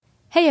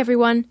Hey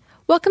everyone,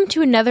 welcome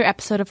to another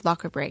episode of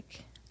Locker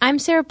Break. I'm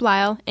Sarah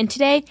Blyle, and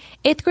today,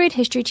 8th grade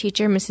history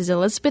teacher Mrs.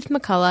 Elizabeth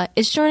McCullough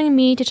is joining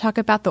me to talk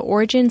about the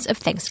origins of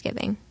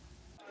Thanksgiving.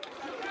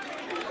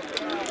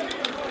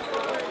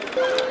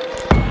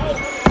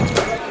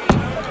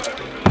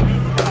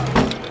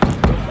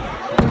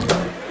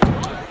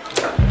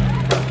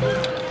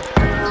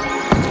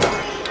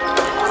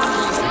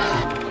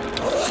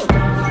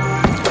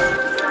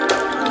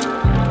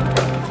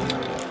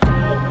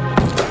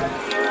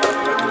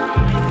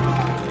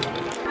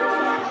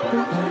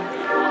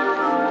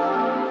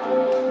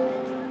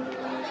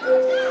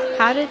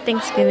 How did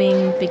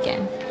Thanksgiving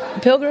begin?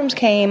 The Pilgrims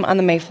came on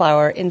the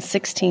Mayflower in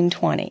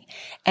 1620,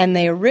 and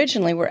they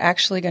originally were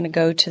actually going to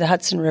go to the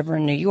Hudson River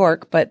in New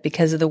York, but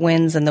because of the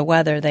winds and the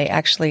weather, they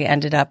actually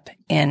ended up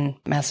in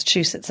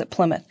Massachusetts at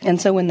Plymouth. And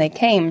so when they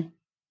came,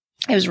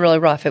 it was really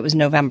rough. It was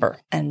November.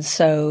 And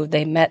so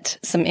they met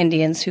some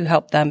Indians who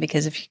helped them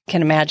because if you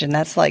can imagine,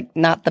 that's like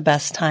not the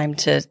best time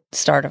to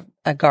start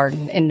a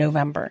garden in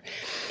November.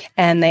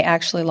 And they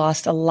actually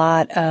lost a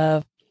lot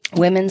of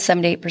women.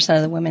 78%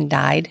 of the women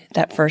died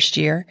that first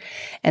year.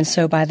 And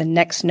so by the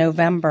next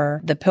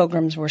November, the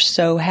Pilgrims were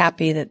so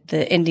happy that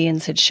the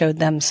Indians had showed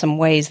them some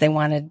ways they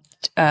wanted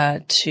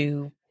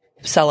to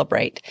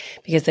celebrate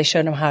because they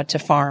showed them how to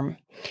farm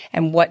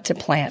and what to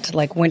plant,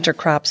 like winter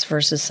crops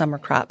versus summer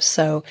crops.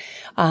 So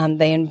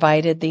they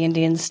invited the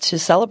Indians to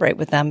celebrate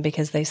with them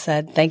because they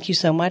said, thank you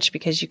so much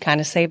because you kind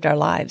of saved our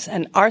lives.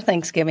 And our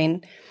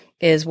Thanksgiving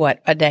is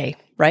what? A day,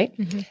 right?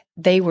 Mm-hmm.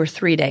 They were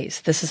 3 days.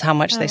 This is how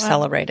much they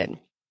celebrated.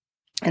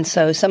 And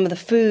so some of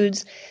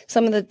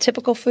the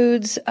typical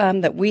foods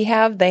that we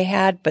have, they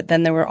had, but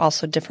then there were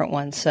also different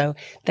ones. So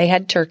they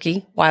had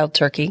turkey, wild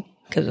turkey,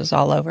 because it was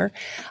all over.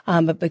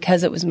 But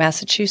because it was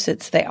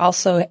Massachusetts, they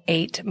also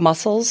ate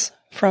mussels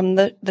from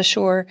the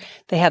shore.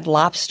 They had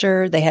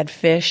lobster, they had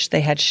fish,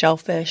 they had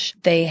shellfish.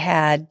 They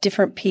had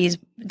different peas,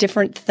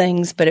 different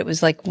things, but it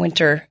was like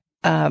winter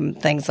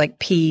things like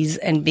peas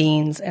and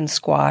beans and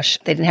squash.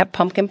 They didn't have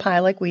pumpkin pie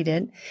like we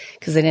did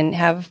because they didn't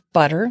have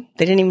butter.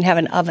 They didn't even have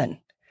an oven.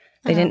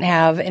 They didn't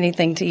have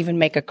anything to even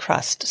make a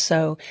crust.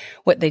 So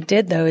what they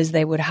did, though, is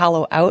they would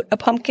hollow out a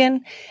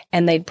pumpkin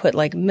and they'd put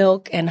like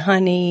milk and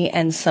honey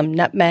and some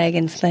nutmeg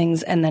and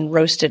things and then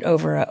roast it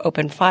over an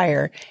open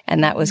fire.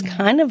 And that was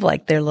kind of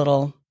like their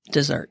little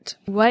dessert.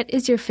 What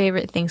is your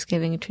favorite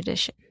Thanksgiving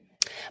tradition?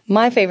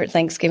 My favorite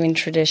Thanksgiving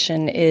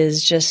tradition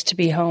is just to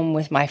be home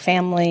with my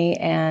family.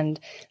 And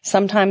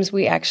sometimes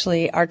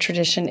our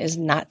tradition is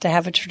not to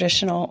have a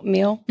traditional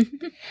meal.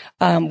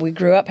 We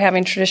grew up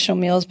having traditional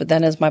meals, but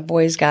then as my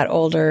boys got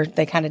older,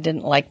 they kind of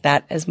didn't like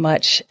that as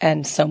much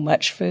and so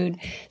much food.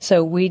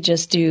 So we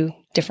just do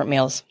different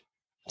meals.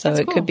 So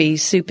That's cool. Could be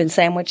soup and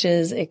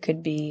sandwiches. It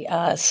could be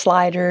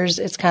sliders.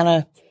 It's kind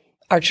of,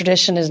 our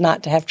tradition is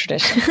not to have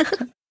tradition.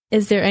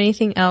 Is there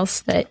anything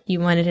else that you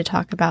wanted to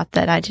talk about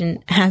that I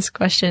didn't ask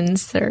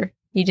questions or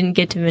you didn't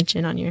get to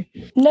mention on your?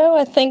 No,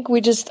 I think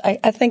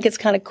I think it's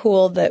kind of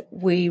cool that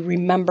we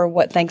remember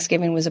what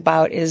Thanksgiving was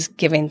about is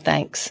giving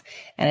thanks.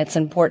 And it's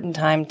an important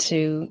time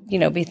to,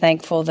 be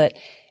thankful that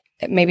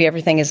maybe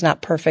everything is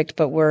not perfect,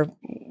 but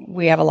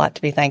we have a lot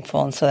to be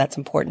thankful. And so that's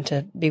important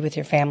to be with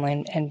your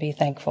family and be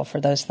thankful for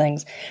those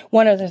things.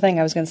 One other thing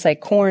I was going to say,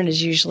 corn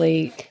is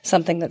usually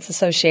something that's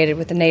associated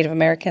with the Native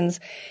Americans.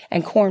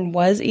 And corn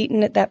was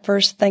eaten at that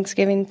first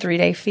Thanksgiving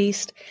 3-day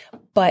feast,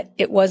 but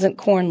it wasn't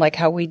corn like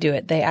how we do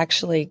it. They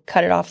actually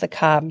cut it off the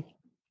cob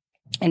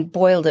and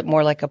boiled it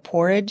more like a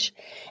porridge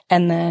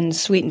and then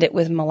sweetened it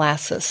with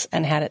molasses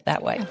and had it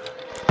that way.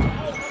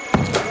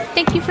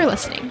 Thank you for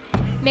listening.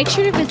 Make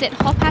sure to visit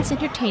Hall Pass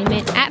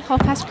Entertainment at Hall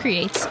Pass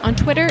Creates on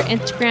Twitter,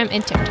 Instagram,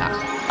 and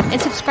TikTok. And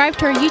subscribe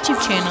to our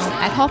YouTube channel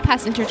at Hall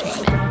Pass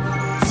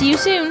Entertainment. See you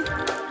soon!